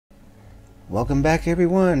Welcome back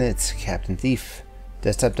everyone, it's Captain Thief.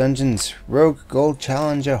 Desktop Dungeons, Rogue Gold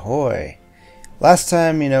Challenge ahoy! Last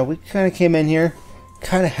time, we kind of came in here,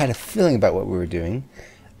 kind of had a feeling about what we were doing.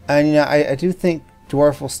 And, I do think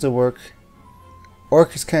Dwarf will still work.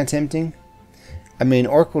 Orc is kind of tempting. I mean,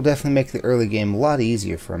 Orc will definitely make the early game a lot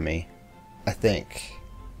easier for me. I think.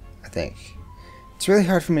 It's really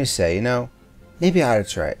hard for me to say, Maybe I ought to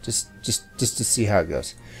try it, just to see how it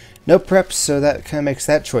goes. No preps, so that kind of makes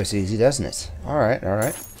that choice easy, doesn't it? Alright.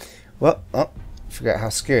 Well, forgot how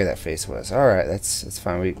scary that face was. Alright, that's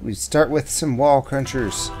fine. We start with some wall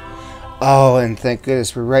crunchers. Oh, and thank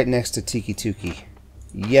goodness we're right next to Tiki Tuki.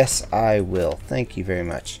 Yes, I will. Thank you very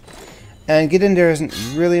much. And get in there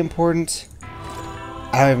isn't really important.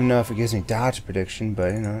 I don't even know if it gives me dodge prediction,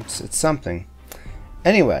 but, it's something.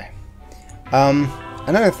 Anyway,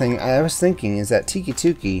 another thing I was thinking is that Tiki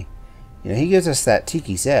Tuki, he gives us that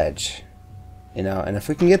Tiki's Edge, and if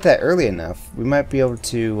we can get that early enough, we might be able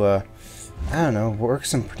to, work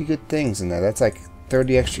some pretty good things in there. That's like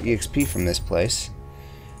 30 extra EXP from this place.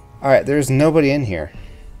 Alright, there's nobody in here,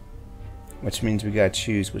 which means we gotta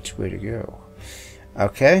choose which way to go.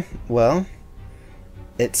 Okay, well,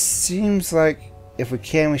 it seems like if we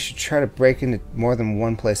can, we should try to break into more than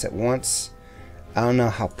one place at once. I don't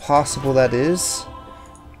know how possible that is,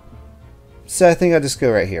 so I think I'll just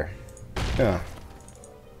go right here. Oh.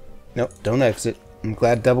 Nope, don't exit. I'm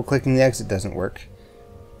glad double-clicking the exit doesn't work.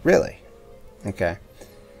 Really? Okay.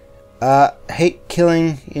 Hate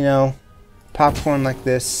killing, popcorn like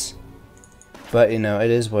this. But, it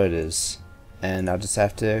is what it is. And I'll just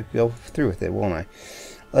have to go through with it, won't I?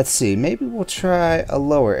 Let's see. Maybe we'll try a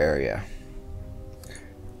lower area.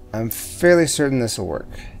 I'm fairly certain this will work.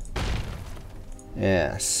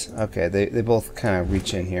 Yes. Okay, they both kind of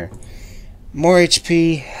reach in here. More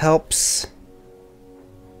HP helps,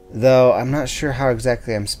 though I'm not sure how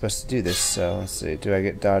exactly I'm supposed to do this, so let's see. Do I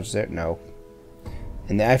get dodged there? No.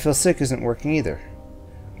 And the I feel sick isn't working either.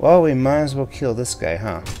 Well, we might as well kill this guy,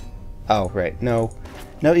 huh? Oh, right. No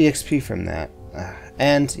EXP from that.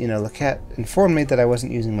 And, Lacat informed me that I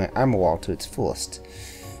wasn't using my armor wall to its fullest.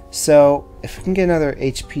 So, if we can get another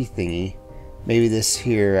HP thingy, maybe this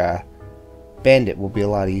here bandit will be a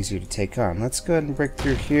lot easier to take on. Let's go ahead and break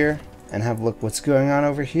through here and have a look what's going on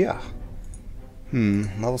over here.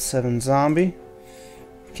 Level 7 zombie.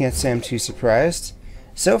 Can't say I'm too surprised.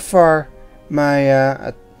 So far,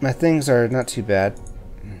 my things are not too bad.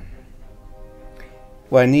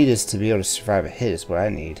 What I need is to be able to survive a hit is what I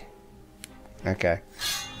need. Okay.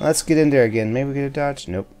 Let's get in there again. Maybe we get a dodge?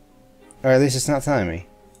 Nope. Or at least it's not telling me.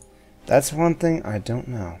 That's one thing I don't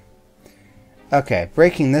know. Okay,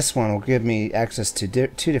 breaking this one will give me access to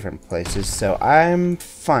two different places, so I'm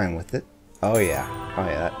fine with it. Oh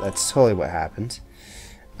yeah, that's totally what happened.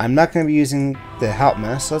 I'm not going to be using the help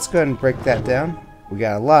mess, so let's go ahead and break that down. We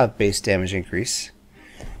got a lot of base damage increase.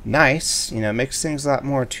 Nice, it makes things a lot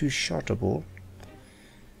more two-shotable.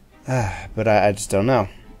 But I just don't know.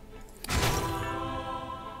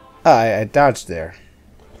 I dodged there.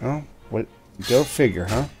 Oh, what? Go figure,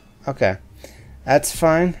 huh? Okay, that's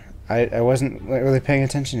fine. I wasn't really paying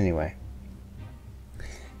attention anyway.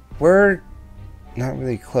 We're not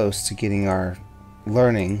really close to getting our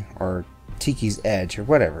learning or Tiki's Edge or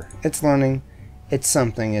whatever. It's learning. It's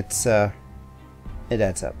something. It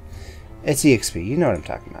adds up. It's EXP. You know what I'm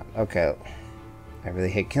talking about. Okay. I really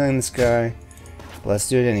hate killing this guy, but let's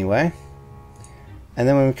do it anyway. And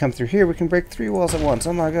then when we come through here, we can break 3 walls at once.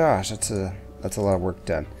 Oh my gosh, that's a lot of work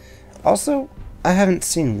done. Also, I haven't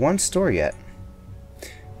seen one store yet.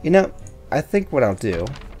 I think what I'll do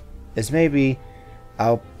is maybe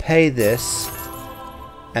I'll pay this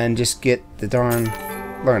and just get the darn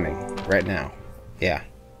learning right now. Yeah.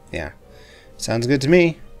 Sounds good to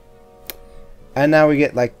me. And now we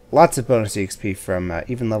get like lots of bonus EXP from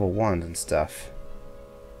even level 1s and stuff.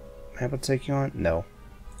 Am I able to take you on? No.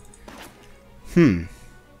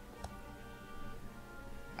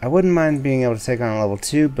 I wouldn't mind being able to take on a level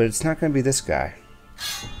 2, but it's not going to be this guy.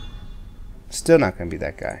 Still not going to be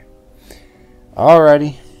that guy.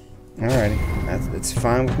 Alrighty. It's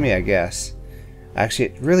fine with me, I guess. Actually,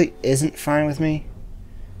 it really isn't fine with me,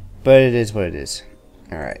 but it is what it is.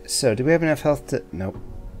 Alright, so do we have enough health to... Nope.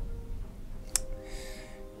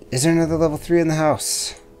 Is there another level 3 in the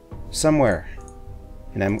house? Somewhere.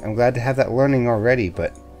 And I'm glad to have that learning already,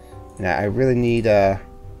 but I really need to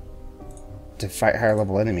fight higher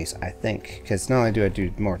level enemies, I think. Because not only do I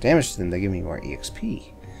do more damage to them, they give me more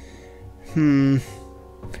EXP. I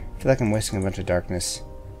feel like I'm wasting a bunch of darkness.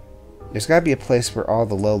 There's gotta be a place where all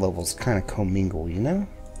the low levels kind of commingle,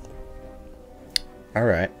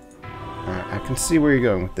 Alright. I can see where you're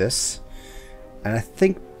going with this. And I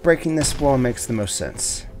think breaking this wall makes the most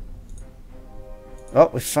sense. Oh,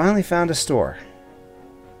 we finally found a store.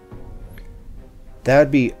 That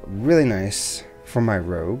would be really nice for my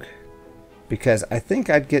rogue, because I think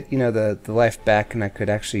I'd get, you know, the life back, and I could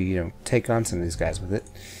actually, you know, take on some of these guys with it.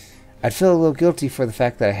 I'd feel a little guilty for the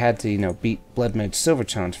fact that I had to, you know, beat Blood Mage Silver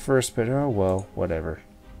Challenge first, but oh well, whatever.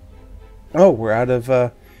 Oh, we're out of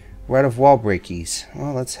wall breakies.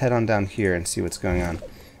 Well, let's head on down here and see what's going on.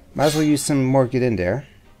 Might as well use some more get in there.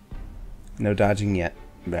 No dodging yet.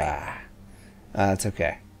 Bah. That's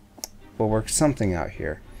okay. We'll work something out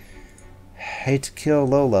here. Hate to kill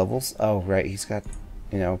low levels. Oh, right, he's got,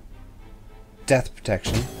 you know, death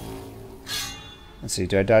protection. Let's see,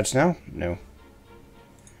 do I dodge now? No.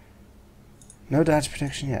 No dodge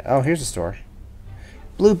protection yet. Oh, here's a store.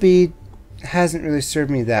 Blue bead hasn't really served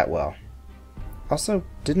me that well. Also,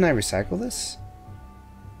 didn't I recycle this?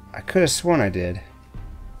 I could have sworn I did.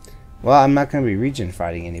 Well, I'm not going to be regen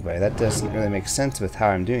fighting anybody. That doesn't really make sense with how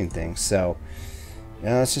I'm doing things. So, you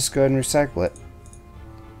know, let's just go ahead and recycle it.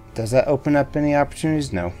 Does that open up any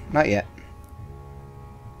opportunities? No, not yet.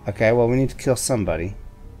 Okay, well, we need to kill somebody.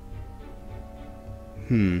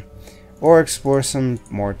 Or explore some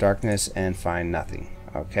more darkness and find nothing.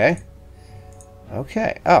 Okay.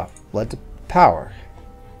 Okay. Oh, blood to power.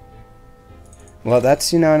 Well,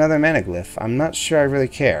 that's, you know, another mana glyph. I'm not sure I really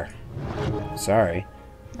care. Sorry.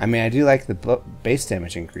 I mean, I do like the base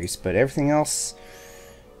damage increase, but everything else...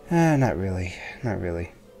 not really. Not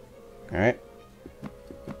really. Alright.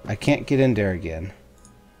 I can't get in there again.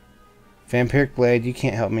 Vampiric Blade, you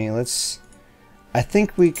can't help me. Let's... I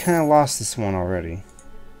think we kind of lost this one already.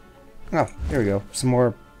 Oh, there we go. Some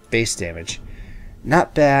more base damage.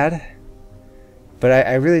 Not bad, but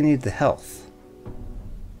I really need the health.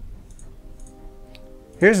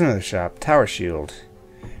 Here's another shop. Tower Shield.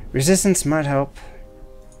 Resistance might help.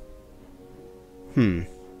 I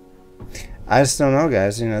just don't know,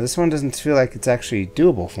 guys. You know, this one doesn't feel like it's actually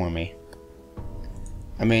doable for me.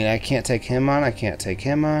 I mean, I can't take him on. I can't take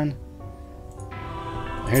him on.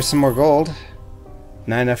 Here's some more gold.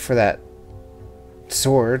 Not enough for that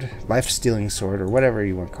sword. Life-stealing sword, or whatever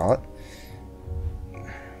you want to call it.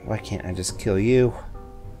 Why can't I just kill you?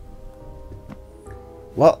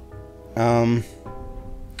 Well,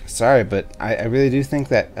 sorry, but I really do think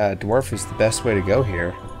that Dwarf is the best way to go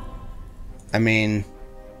here. I mean,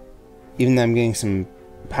 even though I'm getting some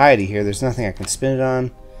piety here, there's nothing I can spin it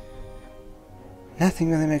on.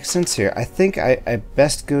 Nothing really makes sense here. I think I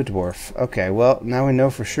best go Dwarf. Okay, well, now we know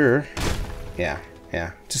for sure. Yeah.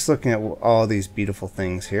 Just looking at all these beautiful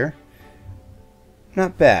things here.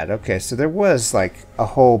 Not bad. Okay, so there was like a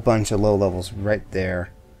whole bunch of low levels right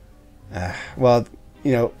there. Well,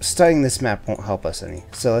 you know, studying this map won't help us any.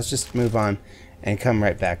 So let's just move on and come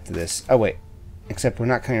right back to this. Oh, wait. Except we're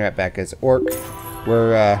not coming right back as Orc.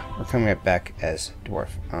 We're coming right back as Dwarf.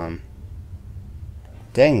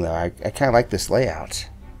 Dang, though, I kind of like this layout.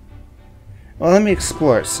 Well, let me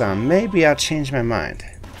explore it some. Maybe I'll change my mind.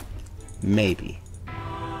 Maybe.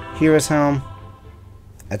 Hero's Helm.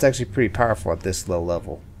 That's actually pretty powerful at this low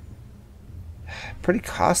level. Pretty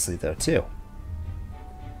costly, though, too.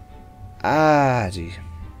 Gee.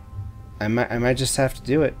 I might just have to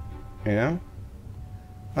do it, you know?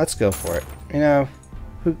 Let's go for it. You know,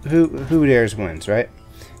 who dares wins, right?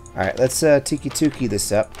 Alright, let's tiki-tuki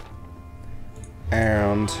this up.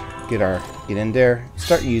 And get in there,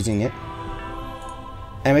 start using it.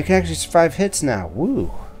 And we can actually survive hits now.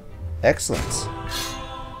 Woo! Excellent.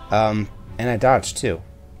 And I dodged too.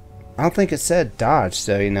 I don't think it said dodge,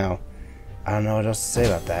 so you know, I don't know what else to say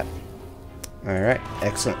about that. Alright,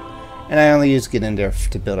 excellent. And I only use get in there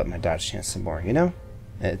to build up my dodge chance some more, you know?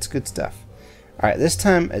 It's good stuff. Alright, this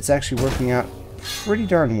time it's actually working out pretty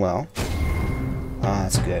darn well. Oh,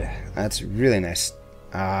 that's good. That's really nice.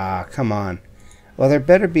 Come on. Well, there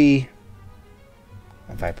better be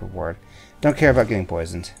a Viper Ward. Don't care about getting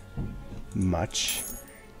poisoned much.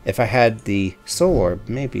 If I had the Soul Orb,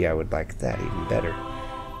 maybe I would like that even better.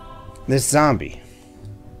 This zombie.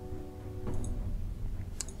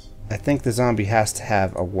 I think the zombie has to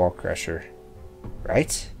have a Wall Crusher.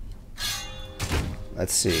 Right?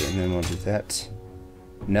 Let's see, and then we'll do that.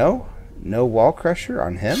 No? No Wall Crusher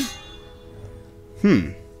on him?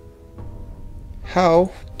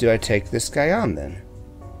 How do I take this guy on then?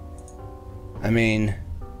 I mean,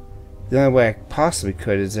 the only way I possibly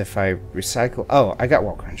could is if I recycle... Oh, I got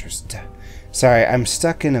Wall Crunchers. Sorry, I'm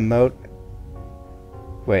stuck in a mode...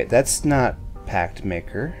 Wait, that's not Pact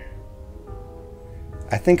Maker.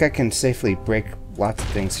 I think I can safely break lots of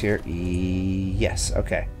things here. Yes,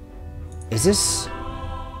 okay. Is this...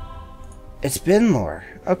 It's Binlore.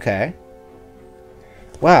 Okay.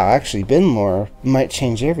 Wow, actually, bin lore might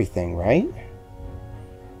change everything, right?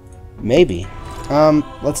 Maybe.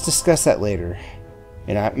 Let's discuss that later.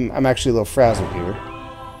 And I'm actually a little frazzled here.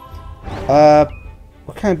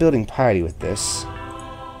 What kind of building piety with this?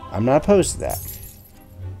 I'm not opposed to that.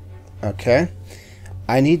 Okay.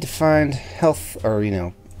 I need to find health, or,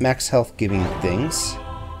 max health giving things.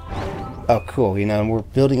 Oh, cool. We're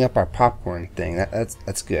building up our popcorn thing.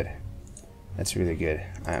 That's good. That's really good.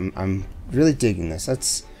 I'm really digging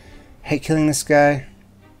this. Hate killing this guy,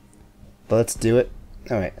 but let's do it.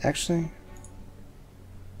 Oh wait, actually,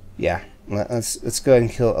 yeah. Let's go ahead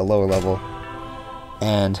and kill a lower level,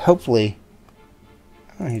 and hopefully,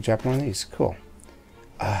 oh, he dropped one of these. Cool.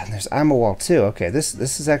 And there's ammo wall too. Okay, this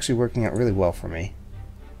is actually working out really well for me.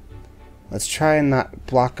 Let's try and not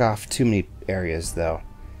block off too many areas though.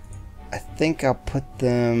 I think I'll put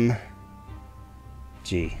them.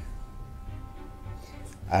 Gee.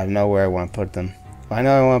 I don't know where I want to put them. I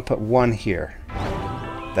know I want to put one here.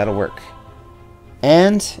 That'll work.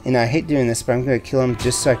 And, I hate doing this, but I'm going to kill him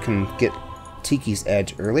just so I can get Tiki's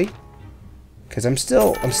edge early. Because I'm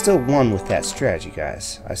still one with that strategy,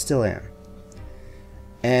 guys. I still am.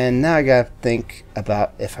 And now I got to think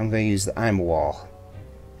about if I'm going to use the Ima wall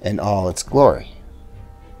in all its glory.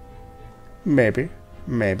 Maybe.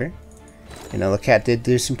 The cat did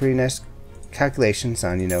do some pretty nice calculations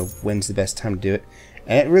on, when's the best time to do it.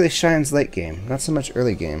 And it really shines late game, not so much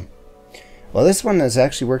early game. Well, this one is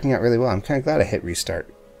actually working out really well. I'm kind of glad I hit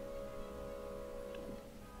restart.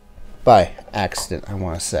 By accident, I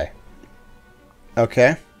want to say.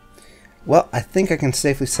 Okay. Well, I think I can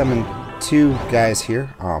safely summon 2 guys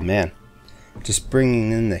here. Oh, man. Just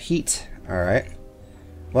bringing in the heat. Alright.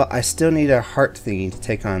 Well, I still need a heart thingy to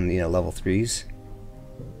take on, level 3s.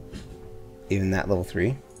 Even that level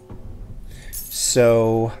 3.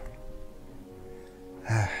 So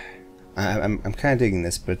I'm kind of digging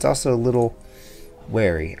this, but it's also a little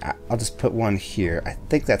wary. I'll just put one here. I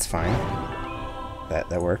think that's fine.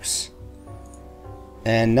 That works.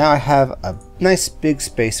 And now I have a nice big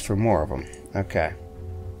space for more of them. Okay.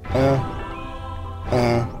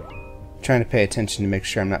 Trying to pay attention to make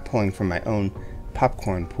sure I'm not pulling from my own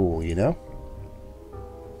popcorn pool,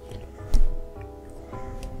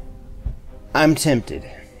 I'm tempted.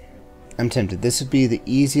 This would be the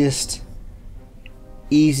easiest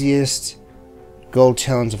gold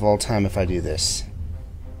challenge of all time if I do this.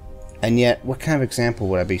 And yet, what kind of example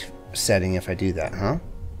would I be setting if I do that, huh?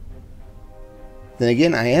 Then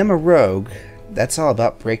again, I am a rogue. That's all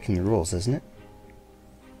about breaking the rules, isn't it?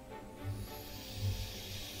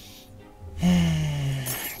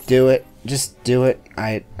 Do it. Just do it.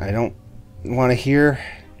 I don't want to hear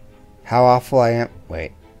how awful I am.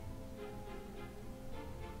 Wait.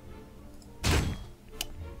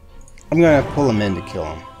 I'm going to pull him in to kill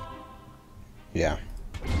him. Yeah.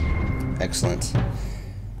 Excellent.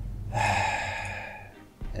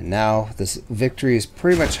 And now this victory is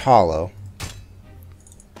pretty much hollow.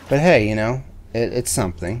 But hey, it's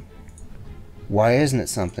something. Why isn't it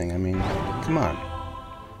something? I mean, come on.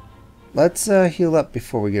 Let's heal up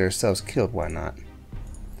before we get ourselves killed. Why not?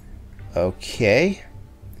 Okay.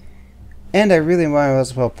 And I really might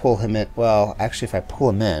as well pull him in. Well, actually, if I pull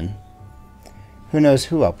him in, who knows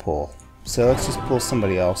who I'll pull. So let's just pull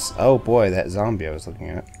somebody else. Oh boy, that zombie I was looking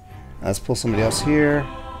at. Let's pull somebody else here.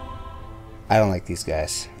 I don't like these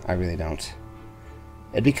guys. I really don't.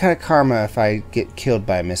 It'd be kind of karma if I get killed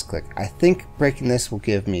by a misclick. I think breaking this will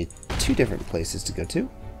give me 2 different places to go to.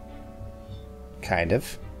 Kind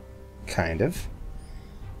of.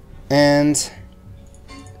 And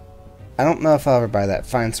I don't know if I'll ever buy that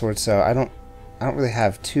fine sword, so I don't really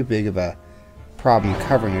have too big of a problem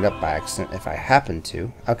covering it up by accident if I happen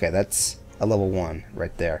to. Okay, that's a level 1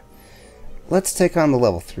 right there. Let's take on the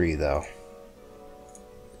level 3 though.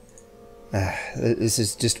 This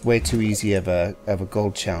is just way too easy of a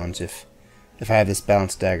gold challenge if I have this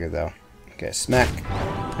balanced dagger though. Okay, smack,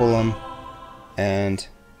 pull him, and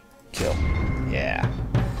kill. Yeah.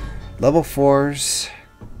 Level 4s.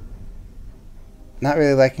 Not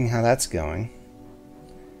really liking how that's going.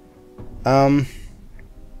 The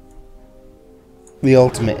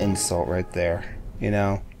ultimate insult right there,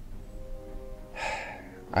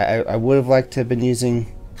 I would have liked to have been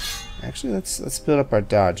using. Actually, let's build up our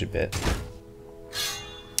dodge a bit.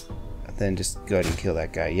 Then just go ahead and kill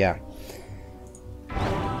that guy. Yeah.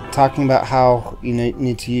 Talking about how you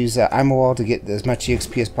need to use Ima wall to get as much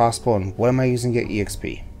EXP as possible, and what am I using to get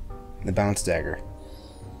EXP? The balanced dagger.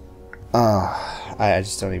 I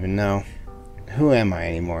just don't even know. Who am I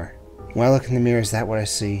anymore? When I look in the mirror, is that what I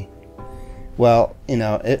see? Well,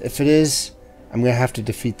 if it is, I'm gonna have to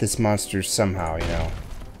defeat this monster somehow,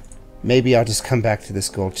 Maybe I'll just come back to this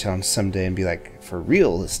gold challenge someday and be like, for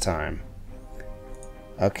real this time.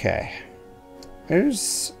 Okay.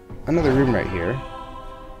 There's another room right here.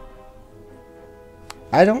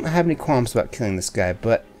 I don't have any qualms about killing this guy,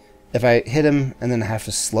 but if I hit him and then I have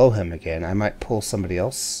to slow him again, I might pull somebody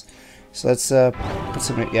else. So let's put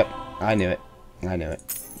somebody... Yep, I knew it. I knew it.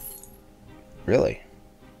 Really?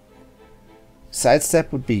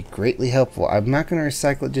 Sidestep would be greatly helpful. I'm not going to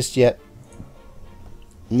recycle it just yet.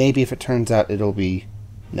 Maybe if it turns out it'll be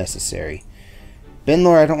necessary.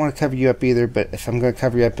 Binlore, I don't want to cover you up either, but if I'm going to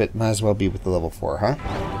cover you up, it might as well be with the level 4,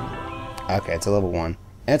 huh? Okay, it's a level 1.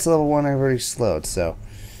 And it's a level 1 I've already slowed, so...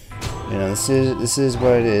 You know, this is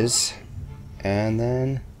what it is. And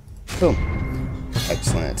then... Boom.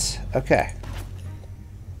 Excellent. Okay.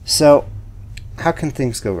 So, how can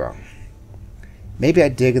things go wrong? Maybe I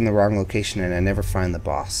dig in the wrong location and I never find the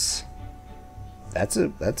boss. That's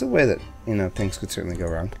a way that, you know, things could certainly go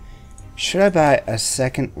wrong. Should I buy a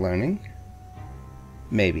second learning?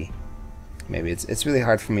 Maybe. Maybe. It's really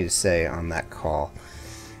hard for me to say on that call.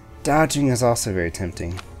 Dodging is also very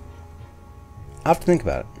tempting. I'll have to think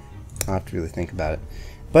about it. I'll have to really think about it.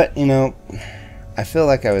 But, you know, I feel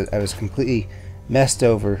like I was completely messed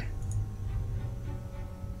over.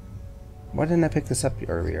 Why didn't I pick this up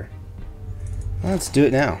earlier? Well, let's do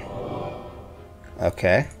it now.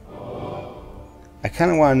 Okay. I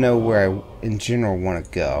kind of want to know where I, in general, want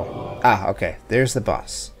to go. Ah, okay. There's the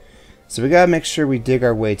boss. So we got to make sure we dig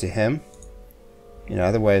our way to him. You know,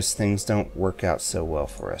 otherwise things don't work out so well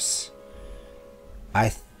for us. I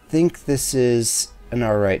think this is an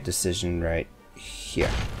alright decision right here.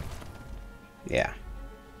 Yeah.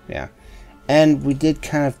 Yeah. And we did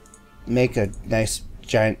kind of make a nice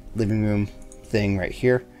giant living room thing right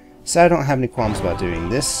here. So I don't have any qualms about doing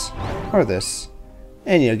this or this.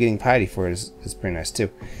 And, you know, getting piety for it is pretty nice too.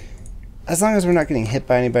 As long as we're not getting hit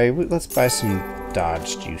by anybody, let's buy some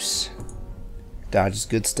dodge juice. Dodge is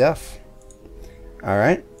good stuff.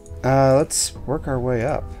 Alright, let's work our way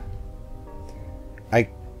up. I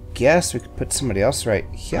guess we could put somebody else right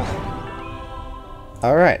here.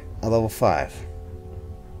 Alright, a level 5.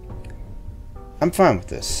 I'm fine with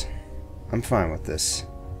this. I'm fine with this.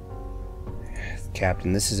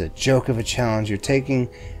 Captain, this is a joke of a challenge. You're taking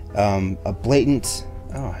a blatant...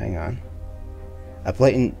 Oh, hang on. A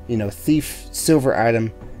blatant, you know, thief silver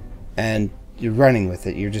item, and you're running with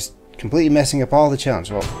it. You're just completely messing up all the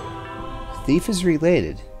challenge. Well, thief is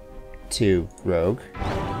related to rogue.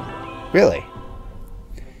 Really?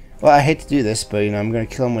 Well, I hate to do this, but, you know, I'm going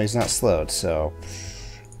to kill him when he's not slowed, so...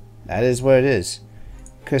 That is what it is.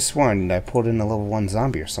 Could have sworn I pulled in a level 1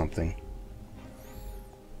 zombie or something.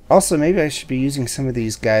 Also, maybe I should be using some of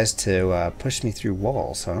these guys to push me through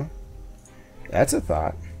walls, huh? That's a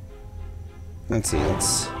thought. Let's see,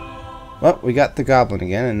 Well, we got the goblin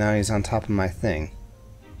again, and now he's on top of my thing.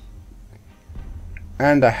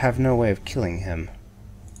 And I have no way of killing him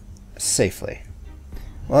safely.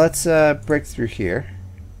 Well, let's break through here.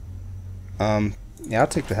 Yeah, I'll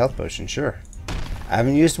take the health potion, sure. I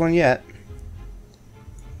haven't used one yet.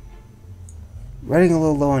 Running a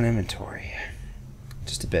little low on inventory.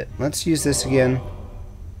 Just a bit. Let's use this again.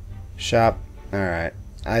 Shop. Alright.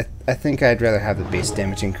 I think I'd rather have the base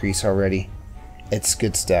damage increase already. It's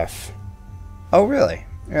good stuff. Oh, really?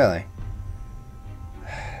 Really?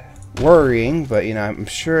 Worrying, but, you know, I'm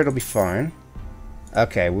sure it'll be fine.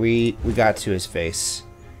 Okay, we got to his face.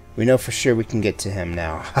 We know for sure we can get to him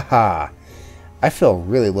now. Haha. I feel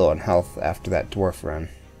really low on health after that dwarf run.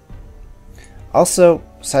 Also,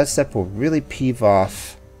 sidestep will really peeve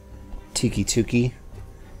off Tiki Tuki,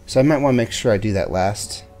 so I might want to make sure I do that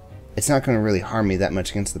last. It's not going to really harm me that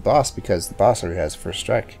much against the boss because the boss already has first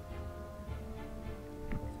strike.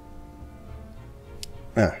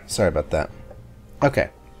 Ah, sorry about that. Okay.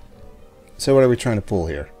 So what are we trying to pull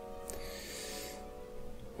here?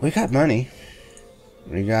 We got money.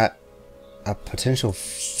 We got a potential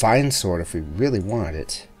fine sword if we really wanted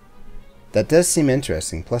it. That does seem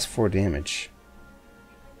interesting. Plus 4 damage.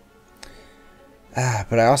 Ah,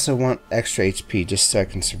 but I also want extra HP just so I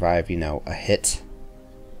can survive, you know, a hit.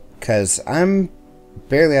 Because I'm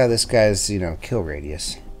barely out of this guy's, you know, kill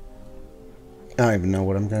radius. I don't even know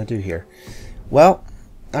what I'm going to do here. Well,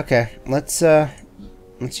 okay, let's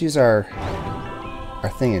use our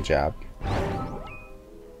thingajob.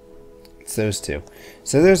 It's those two.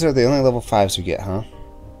 So those are the only level 5s we get, huh?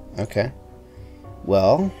 Okay.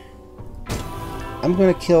 Well, I'm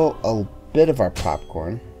going to kill a bit of our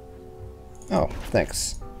popcorn. Oh,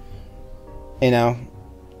 thanks. You know,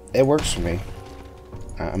 it works for me.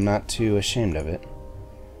 I'm not too ashamed of it.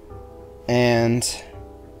 And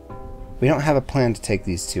we don't have a plan to take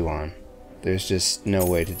these two on. There's just no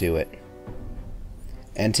way to do it.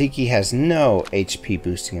 And Tiki has no HP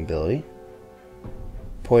boosting ability.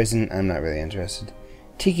 Poison, I'm not really interested.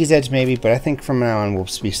 Tiki's Edge maybe, but I think from now on we'll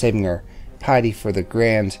be saving our piety for the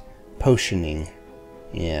grand potioning.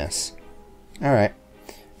 Yes. Alright.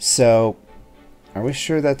 So, are we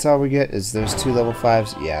sure that's all we get? Is those 2 level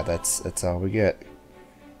 5s? Yeah, that's all we get.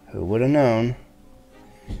 Who would have known?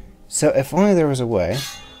 So, if only there was a way...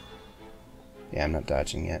 Yeah, I'm not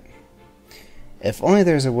dodging yet. If only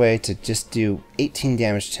there was a way to just do 18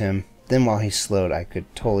 damage to him, then while he's slowed, I could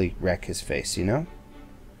totally wreck his face, you know?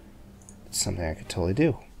 It's something I could totally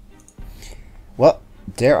do. Well,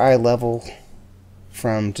 dare I level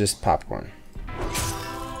from just popcorn?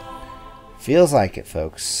 Feels like it,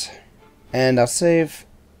 folks. And I'll save...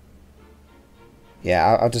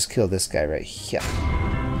 Yeah, I'll just kill this guy right here.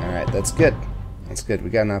 Alright, that's good. That's good. We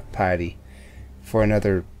got enough piety for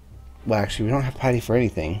another... Well, actually, we don't have piety for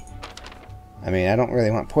anything. I mean, I don't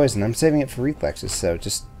really want poison. I'm saving it for reflexes, so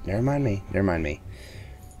just... Never mind me. Never mind me.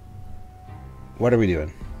 What are we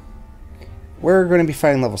doing? We're going to be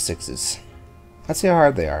fighting level 6s. Let's see how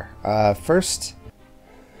hard they are. First...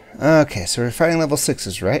 Okay, so we're fighting level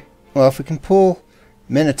 6s, right? Well, if we can pull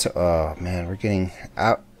Minotaur... Oh, man, we're getting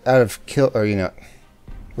out of kill... Or, you know...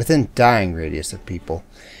 Within dying radius of people.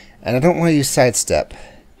 And I don't want to use sidestep.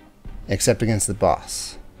 Except against the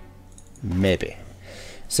boss. Maybe.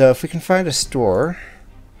 So if we can find a store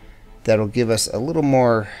that'll give us a little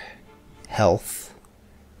more health,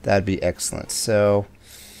 that'd be excellent. So,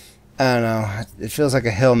 I don't know. It feels like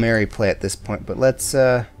a Hail Mary play at this point, but let's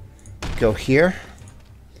go here.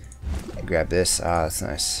 And grab this. Ah, that's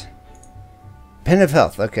nice. Pin of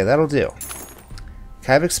Health. Okay, that'll do.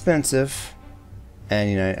 Kind of expensive. And,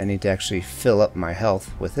 you know, I need to actually fill up my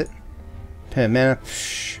health with it. Pin of Mana.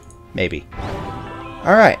 Psh, maybe.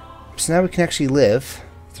 Alright. So now we can actually live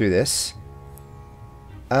through this.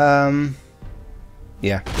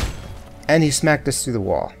 Yeah. And he smacked us through the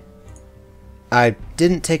wall. I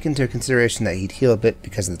didn't take into consideration that he'd heal a bit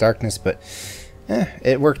because of the darkness, but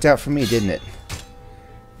it worked out for me, didn't it?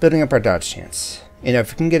 Building up our dodge chance. You know,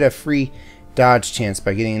 if we can get a free dodge chance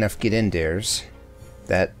by getting enough get-in dares,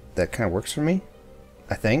 that kind of works for me,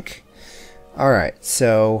 I think. Alright,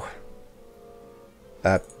 so...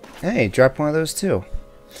 hey, drop one of those too.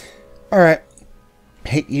 Alright. I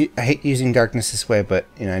hate using darkness this way, but,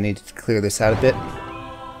 you know, I need to clear this out a bit.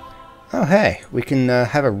 Oh, hey, we can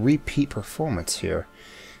have a repeat performance here.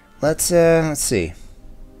 Let's see.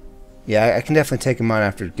 Yeah, I can definitely take him on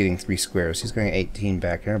after getting 3 squares. He's going 18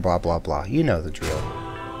 back here, blah, blah, blah. You know the drill.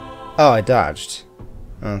 Oh, I dodged.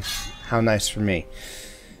 Oh, how nice for me.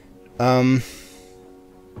 You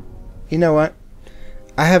know what?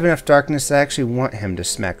 I have enough darkness. I actually want him to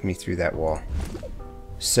smack me through that wall.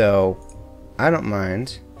 So, I don't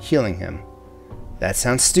mind healing him. That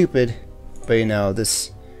sounds stupid, but you know,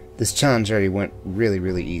 this challenge already went really,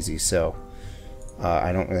 really easy, so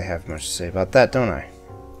I don't really have much to say about that, don't I?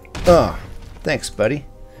 Oh, thanks, buddy.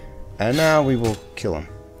 And now we will kill him.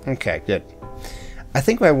 Okay, good. I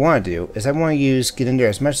think what I want to do is I want to use get in there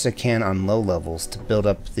as much as I can on low levels to build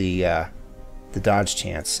up the dodge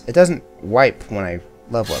chance. It doesn't wipe when I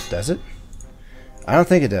level up, does it? I don't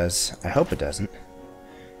think it does. I hope it doesn't.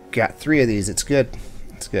 Got 3 of these. It's good.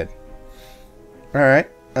 It's good. Alright.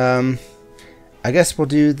 I guess we'll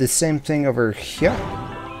do the same thing over here.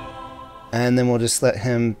 And then we'll just let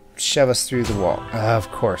him shove us through the wall.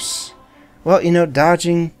 Of course. Well, you know,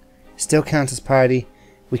 dodging still counts as piety.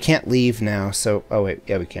 We can't leave now, so... Oh, wait.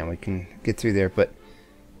 Yeah, we can. We can get through there, but...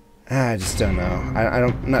 I just don't know.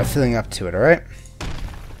 I'm not feeling up to it, alright?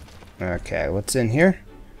 Okay, what's in here?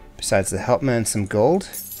 Besides the helpman and some gold.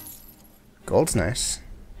 Gold's nice.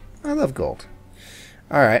 I love gold.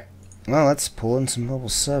 Alright. Well, let's pull in some level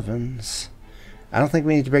 7s. I don't think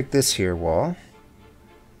we need to break this here wall.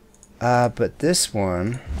 But this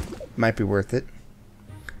one might be worth it.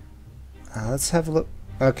 Let's have a look.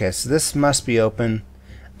 Okay, so this must be open.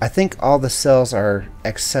 I think all the cells are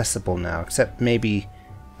accessible now, except maybe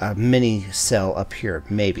a mini cell up here.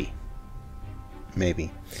 Maybe.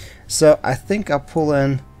 Maybe. So I think I'll pull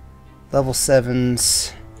in level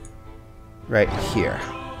 7s right here.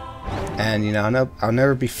 And, you know, I'll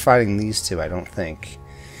never be fighting these two, I don't think.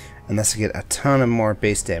 Unless I get a ton of more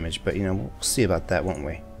base damage. But, you know, we'll see about that, won't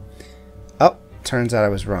we? Oh, turns out I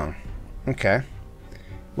was wrong. Okay.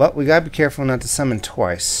 Well, we gotta be careful not to summon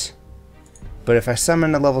twice. But if I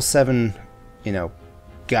summon a level 7, you know,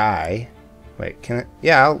 guy... Wait, can I...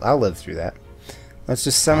 Yeah, I'll live through that. Let's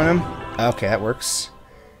just summon him. Okay, that works.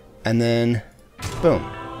 And then... Boom.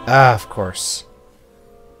 Ah, of course.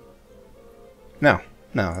 No.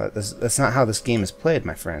 No, that's not how this game is played,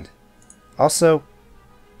 my friend. Also,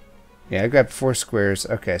 yeah, I grabbed 4 squares.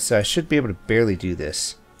 Okay, so I should be able to barely do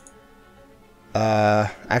this.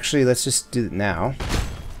 Actually, let's just do it now.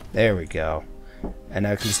 There we go. And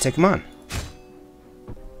now I can just take them on.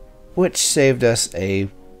 Which saved us a,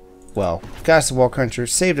 well, got us a wall cruncher,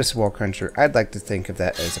 saved us a wall cruncher. I'd like to think of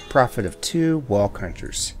that as a profit of 2 wall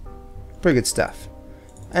crunchers. Pretty good stuff.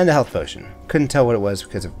 And a health potion. Couldn't tell what it was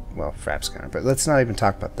because of, well, Fraps counter, but let's not even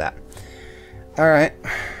talk about that. Alright.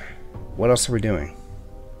 What else are we doing?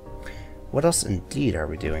 What else indeed are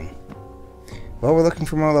we doing? Well, we're looking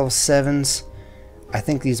for more level 7s. I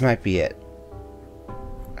think these might be it.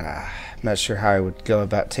 I'm not sure how I would go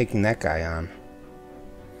about taking that guy on.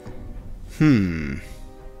 Give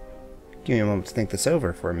me a moment to think this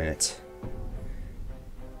over for a minute.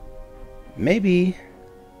 Maybe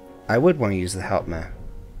I would want to use the help me.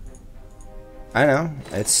 I know,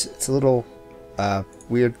 it's a little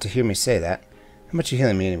weird to hear me say that. How much are you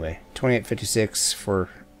healing me anyway? 2856 for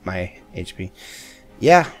my HP.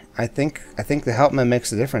 Yeah, I think the help me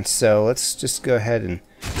makes a difference. So let's just go ahead and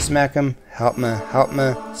smack him. Help me,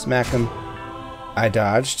 smack him. I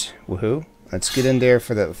dodged. Woohoo! Let's get in there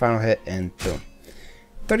for the final hit and boom.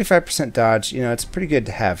 35% dodge. You know, it's pretty good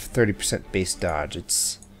to have 30% base dodge.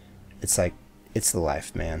 It's like it's the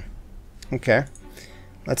life, man. Okay.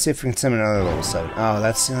 Let's see if we can summon another level 7. Oh,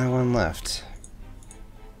 that's the only one left.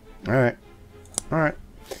 Alright. Alright.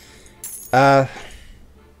 I'm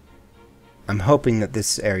hoping that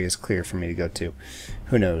this area is clear for me to go to.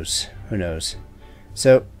 Who knows? Who knows?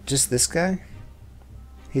 So, just this guy?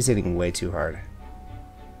 He's hitting way too hard.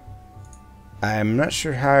 I'm not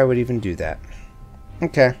sure how I would even do that.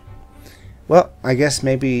 Okay. Well, I guess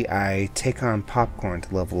maybe I take on Popcorn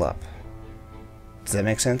to level up. Does that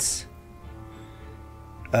make sense?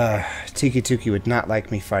 Tiki Tuki would not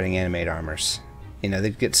like me fighting animate armors. You know,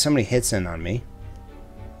 they'd get so many hits in on me.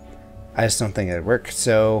 I just don't think it'd work,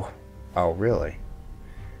 so... Oh, really?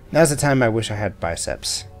 Now's the time I wish I had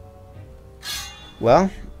biceps.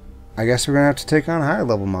 Well, I guess we're gonna have to take on higher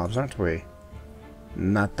level mobs, aren't we?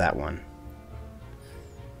 Not that one.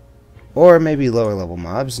 Or maybe lower level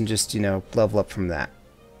mobs and just, you know, level up from that.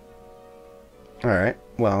 Alright,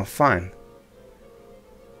 well, fine.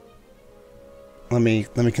 Let me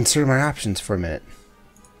consider my options for a minute.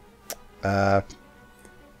 I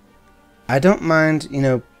don't mind, you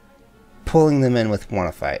know, pulling them in with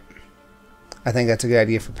Wanna Fight. I think that's a good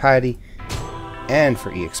idea for Piety and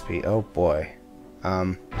for EXP. Oh boy.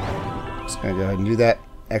 Just gonna go ahead and do that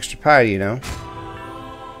extra Piety, you know.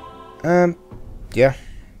 Yeah.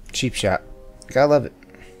 Cheap shot. Gotta love it.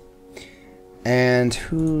 And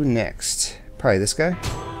who next? Probably this guy?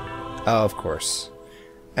 Oh, of course.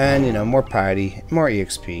 And, you know, more Piety, more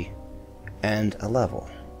EXP, and a level.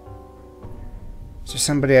 Is there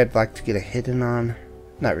somebody I'd like to get a hit in on?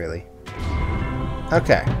 Not really.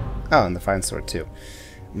 Okay. Oh, and the Fine Sword, too.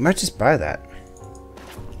 Might just buy that.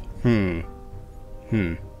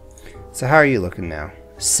 So how are you looking now?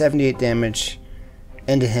 78 damage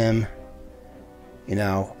into him. You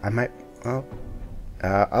know, I might... Oh,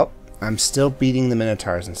 I'm still beating the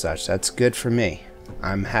Minotaurs and such. That's good for me.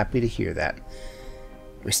 I'm happy to hear that.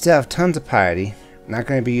 We still have tons of Piety. Not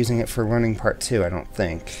going to be using it for running part 2, I don't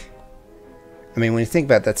think. I mean, when you think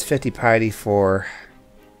about it, that's 50 Piety for...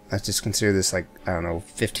 Let's just consider this like, I don't know,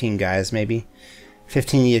 15 guys maybe.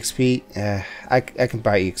 15 EXP. I can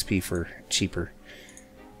buy EXP for cheaper.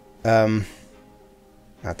 Not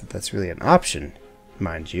that that's really an option,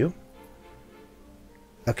 mind you.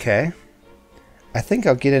 Okay. I think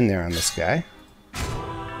I'll get in there on this guy.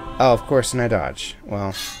 Oh, of course, and I dodge.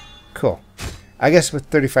 Well, cool. I guess with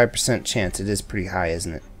 35% chance, it is pretty high,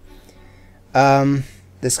 isn't it?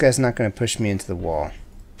 This guy's not going to push me into the wall.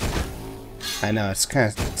 I know, it's kind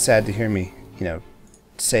of sad to hear me, you know,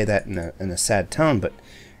 say that in a sad tone, but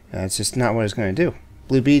it's just not what it's going to do.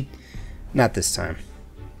 Blue bead, not this time.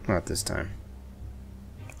 Not this time.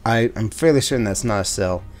 I'm fairly certain that's not a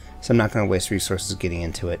cell, so I'm not going to waste resources getting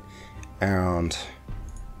into it. And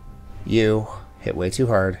you hit way too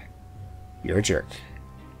hard. You're a jerk.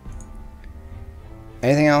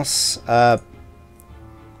 Anything else?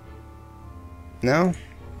 No?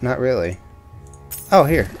 Not really. Oh,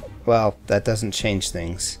 here. Well, that doesn't change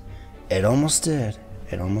things. It almost did.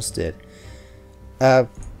 It almost did. And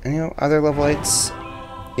you know, other level 8s?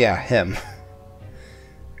 Yeah, him.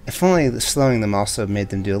 If only slowing them also made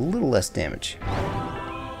them do a little less damage.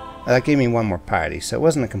 That gave me one more piety, so it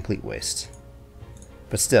wasn't a complete waste.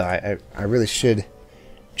 But still, I really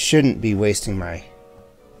shouldn't be wasting my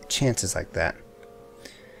chances like that.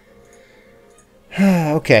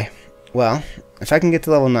 Okay, well, if I can get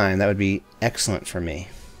to level 9, that would be excellent for me.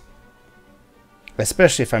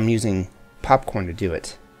 Especially if I'm using popcorn to do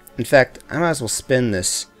it. In fact, I might as well spin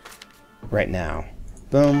this right now.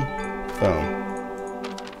 Boom, boom.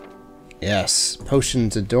 Yes,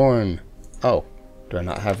 potions adorn. Oh, do I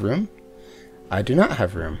not have room? I do not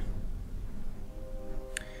have room.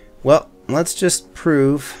 Well, let's just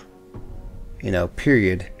prove,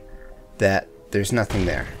 period, that there's nothing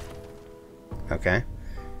there. Okay?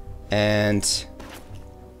 And...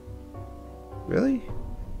 really?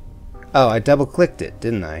 Oh, I double-clicked it,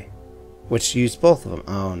 didn't I? Which used both of them.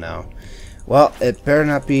 Oh, no. Well, it better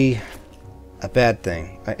not be a bad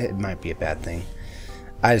thing. It might be a bad thing.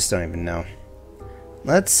 I just don't even know.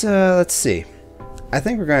 Let's see. I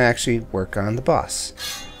think we're going to actually work on the boss.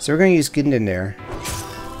 So we're going to use getting in there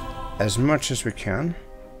as much as we can.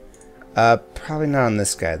 Probably not on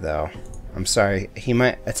this guy, though. I'm sorry. He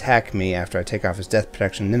might attack me after I take off his death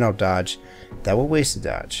protection, then I'll dodge. That will waste a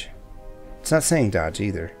dodge. It's not saying dodge,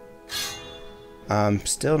 either.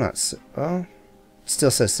 Still not... well,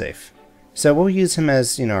 still says safe. So we'll use him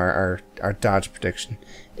as, our dodge prediction,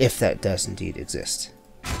 if that does indeed exist.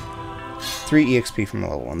 3 EXP from a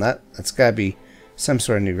level 1. That's gotta be some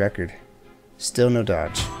sort of new record. Still no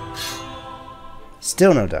dodge.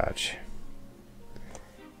 Still no dodge.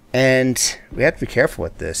 And we have to be careful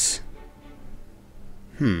with this.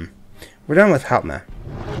 We're done with Haltma.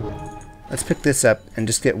 Let's pick this up and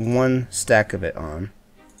just get 1 stack of it on.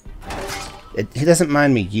 He doesn't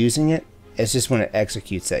mind me using it. It's just when it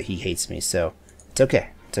executes that he hates me. So it's okay.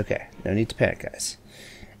 It's okay. No need to panic, guys.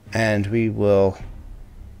 And we will...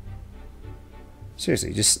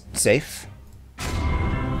 seriously, just safe.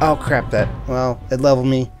 Oh crap, well, it leveled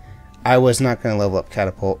me. I was not going to level up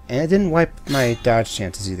Catapult. And it didn't wipe my dodge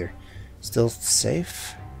chances either. Still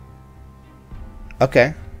safe?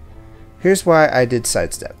 Okay. Here's why I did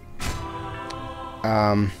sidestep.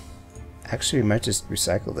 Actually, we might just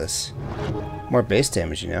recycle this. More base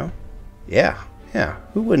damage, Yeah,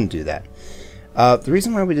 who wouldn't do that? The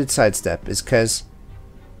reason why we did sidestep is because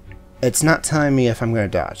it's not telling me if I'm going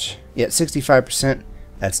to dodge. Yet 65%,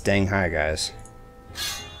 that's dang high, guys.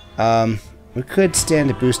 We could stand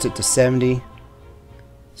to boost it to 70.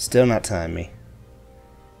 Still not telling me.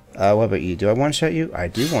 What about you? Do I one-shot you? I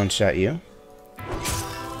do one-shot you.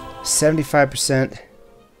 75%.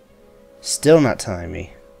 Still not telling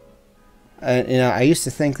me. I used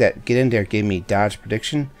to think that get in there gave me dodge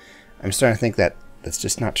prediction. I'm starting to think that that's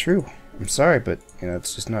just not true. I'm sorry, but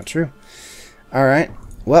it's just not true. Alright,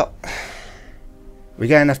 well, we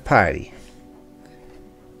got enough piety.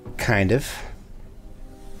 Kind of.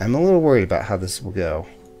 I'm a little worried about how this will go.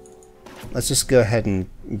 Let's just go ahead and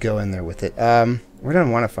go in there with it. We're done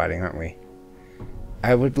wanna fighting, aren't we?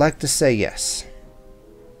 I would like to say yes.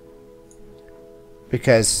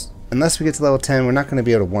 Because unless we get to level 10, we're not going to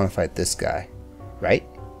be able to wanna fight this guy. Right?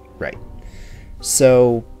 Right.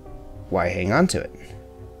 So why hang on to it?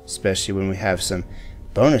 Especially when we have some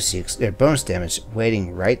bonus damage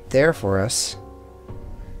waiting right there for us.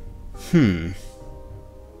 I'm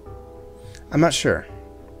not sure.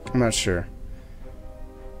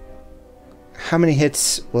 How many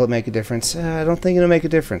hits will it make a difference? I don't think it'll make a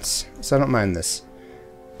difference, so I don't mind this.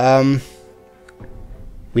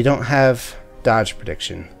 We don't have dodge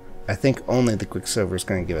prediction. I think only the Quicksilver is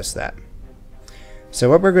going to give us that. So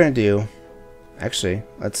what we're going to do... actually,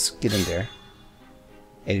 let's get in there.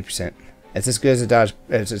 80%. It's as good as a dodge.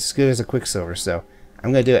 It's as good as a Quicksilver, so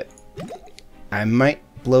I'm going to do it. I might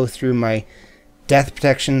blow through my death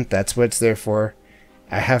protection. That's what it's there for.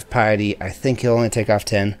 I have piety. I think he'll only take off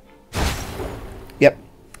 10. Yep.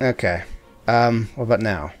 Okay. What about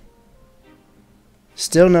now?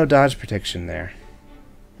 Still no dodge protection there.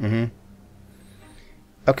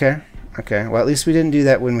 Okay. Okay. Well, at least we didn't do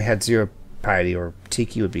that when we had 0 piety, or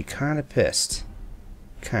Tiki would be kind of pissed.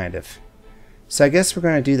 Kind of. So I guess we're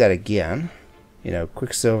going to do that again.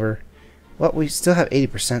 Quicksilver. Well, we still have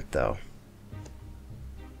 80% though.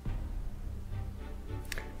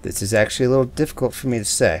 This is actually a little difficult for me to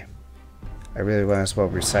say. I really might as well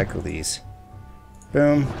recycle these.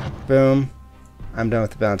 Boom. Boom. I'm done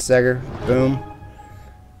with the balanced dagger. Boom.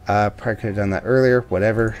 Probably could have done that earlier.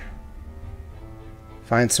 Whatever.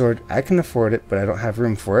 Fine sword. I can afford it, but I don't have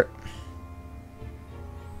room for it.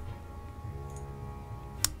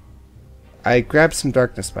 I grabbed some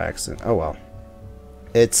darkness by accident. Oh well.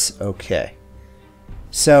 It's okay.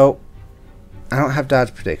 So, I don't have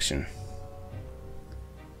dodge prediction.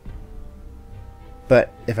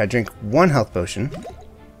 But if I drink 1 health potion,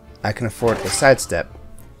 I can afford a sidestep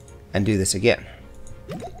and do this again.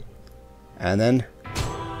 And then,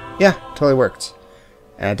 yeah, totally worked.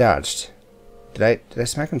 And I dodged. Did I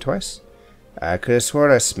smack him twice? I could have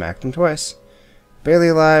sworn I smacked him twice. Barely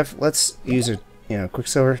alive. Let's use a You know,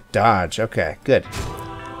 Quicksilver, dodge. Okay, good.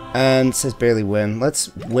 And it says barely win.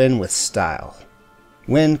 Let's win with style.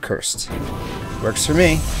 Win cursed. Works for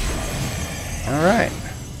me. Alright.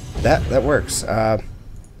 That works. I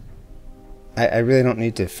really don't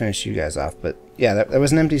need to finish you guys off, but yeah, that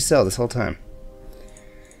was an empty cell this whole time.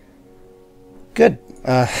 Good.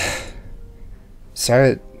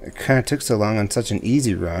 Sorry it kind of took so long on such an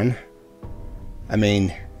easy run. I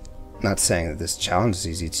mean, not saying that this challenge is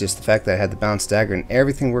easy, it's just the fact that I had the bounce dagger and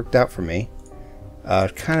everything worked out for me.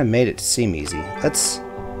 Kind of made it seem easy. Let's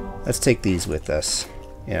take these with us.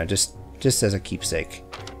 You know, just as a keepsake.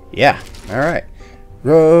 Yeah, alright.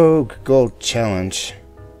 Rogue Gold Challenge.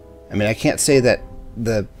 I mean, I can't say that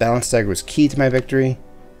the balance dagger was key to my victory,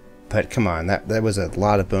 but come on, that was a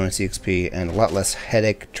lot of bonus EXP and a lot less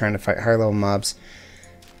headache trying to fight higher level mobs.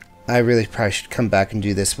 I really probably should come back and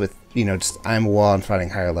do this with, you know, just I'm a wall and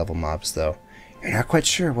fighting higher level mobs, though. You're not quite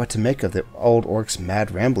sure what to make of the old orc's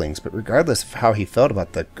mad ramblings, but regardless of how he felt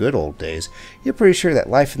about the good old days, you're pretty sure that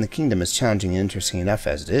life in the kingdom is challenging and interesting enough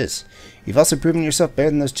as it is. You've also proven yourself better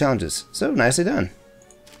than those challenges, so nicely done.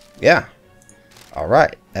 Yeah.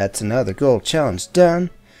 Alright, that's another gold challenge done.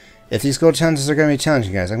 If these gold challenges are going to be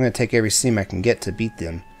challenging, guys, I'm going to take every seam I can get to beat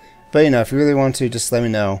them. But, you know, if you really want to, just let me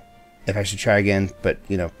know if I should try again, but,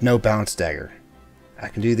 you know, no balance dagger. I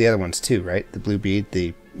can do the other ones too, right? The blue bead,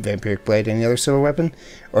 the vampiric blade, any other silver weapon?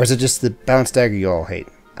 Or is it just the balance dagger you all hate?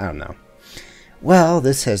 I don't know. Well,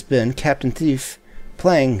 this has been Captain Thief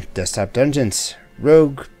playing Desktop Dungeons.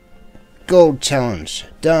 Rogue Gold Challenge.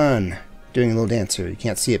 Done. Doing a little dance here. You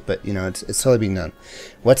can't see it, but, you know, it's totally being done.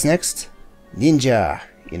 What's next? Ninja.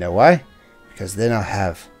 You know why? Because then I'll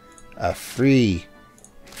have a free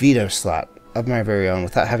veto slot of my very own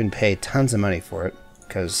without having to pay tons of money for it,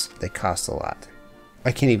 because they cost a lot.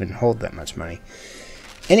 I can't even hold that much money.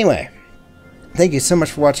 Anyway, thank you so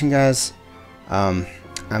much for watching, guys.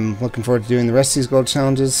 I'm looking forward to doing the rest of these gold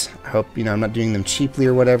challenges. I hope, you know, I'm not doing them cheaply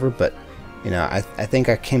or whatever, but, you know, I think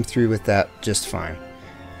I came through with that just fine.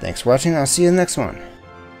 Thanks for watching. I'll see you in the next one.